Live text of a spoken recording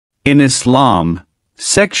In Islam,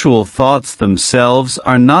 sexual thoughts themselves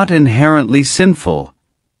are not inherently sinful,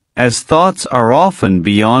 as thoughts are often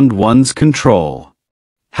beyond one's control.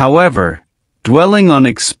 However, dwelling on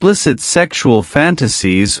explicit sexual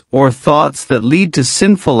fantasies or thoughts that lead to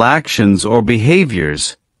sinful actions or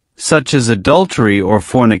behaviors, such as adultery or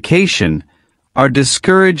fornication, are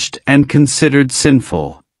discouraged and considered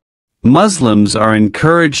sinful. Muslims are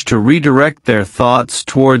encouraged to redirect their thoughts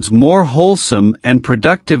towards more wholesome and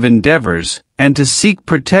productive endeavors and to seek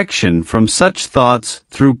protection from such thoughts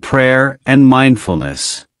through prayer and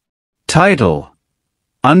mindfulness. Title: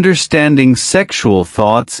 Understanding Sexual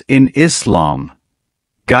Thoughts in Islam.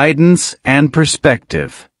 Guidance and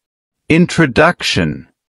Perspective. Introduction.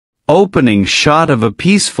 Opening shot of a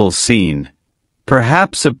peaceful scene,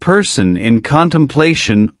 perhaps a person in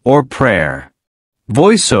contemplation or prayer.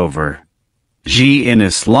 Voiceover. In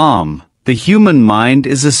Islam, the human mind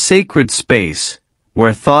is a sacred space,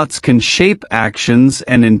 where thoughts can shape actions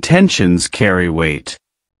and intentions carry weight.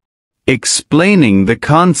 Explaining the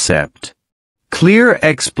concept. Clear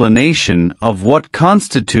explanation of what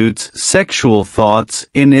constitutes sexual thoughts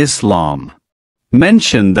in Islam.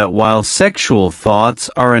 Mention that while sexual thoughts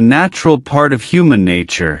are a natural part of human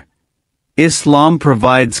nature, Islam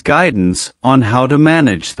provides guidance on how to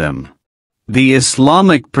manage them. The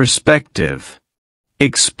Islamic perspective.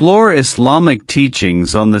 Explore Islamic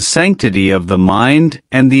teachings on the sanctity of the mind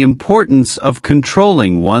and the importance of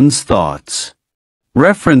controlling one's thoughts.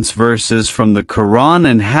 Reference verses from the Quran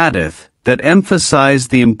and Hadith that emphasize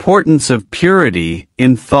the importance of purity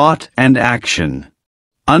in thought and action.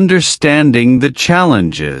 Understanding the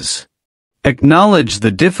challenges. Acknowledge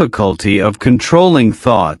the difficulty of controlling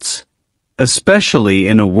thoughts, especially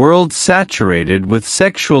in a world saturated with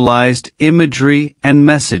sexualized imagery and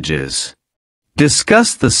messages.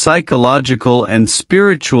 Discuss the psychological and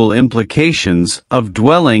spiritual implications of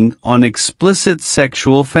dwelling on explicit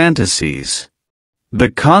sexual fantasies. The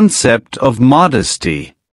concept of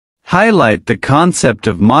modesty. Highlight the concept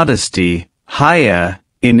of modesty, haya,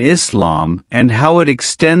 in Islam and how it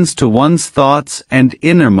extends to one's thoughts and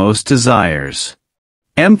innermost desires.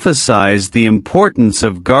 Emphasize the importance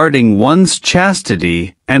of guarding one's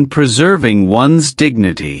chastity and preserving one's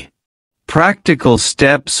dignity. Practical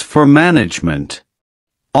steps for management.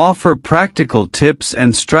 Offer practical tips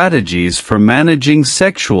and strategies for managing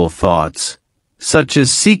sexual thoughts, such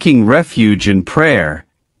as seeking refuge in prayer,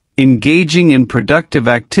 engaging in productive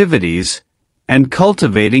activities, and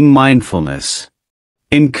cultivating mindfulness.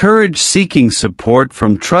 Encourage seeking support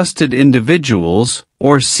from trusted individuals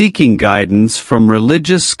or seeking guidance from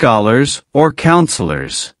religious scholars or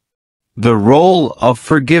counselors. The role of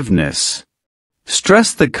forgiveness.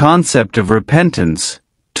 Stress the concept of repentance,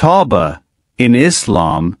 tawbah, in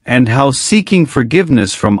Islam and how seeking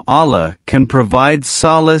forgiveness from Allah can provide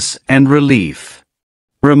solace and relief.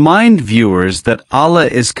 Remind viewers that Allah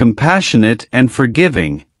is compassionate and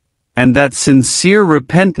forgiving, and that sincere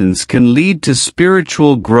repentance can lead to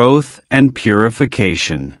spiritual growth and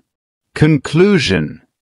purification. Conclusion.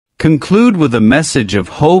 Conclude with a message of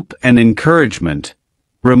hope and encouragement,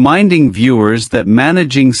 reminding viewers that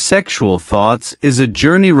managing sexual thoughts is a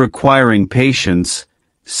journey requiring patience,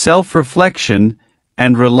 self-reflection,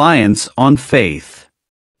 and reliance on faith.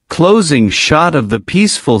 Closing shot of the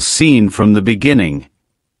peaceful scene from the beginning,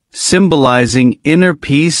 symbolizing inner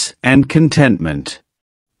peace and contentment.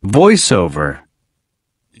 Voiceover.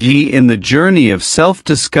 In the journey of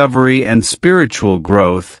self-discovery and spiritual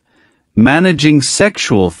growth, managing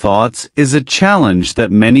sexual thoughts is a challenge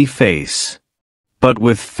that many face. But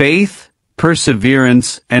with faith,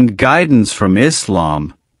 perseverance, and guidance from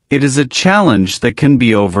Islam, it is a challenge that can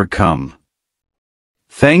be overcome.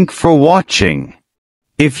 Thanks for watching.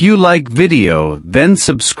 If you like video, then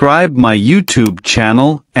subscribe my YouTube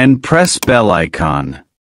channel and press bell icon.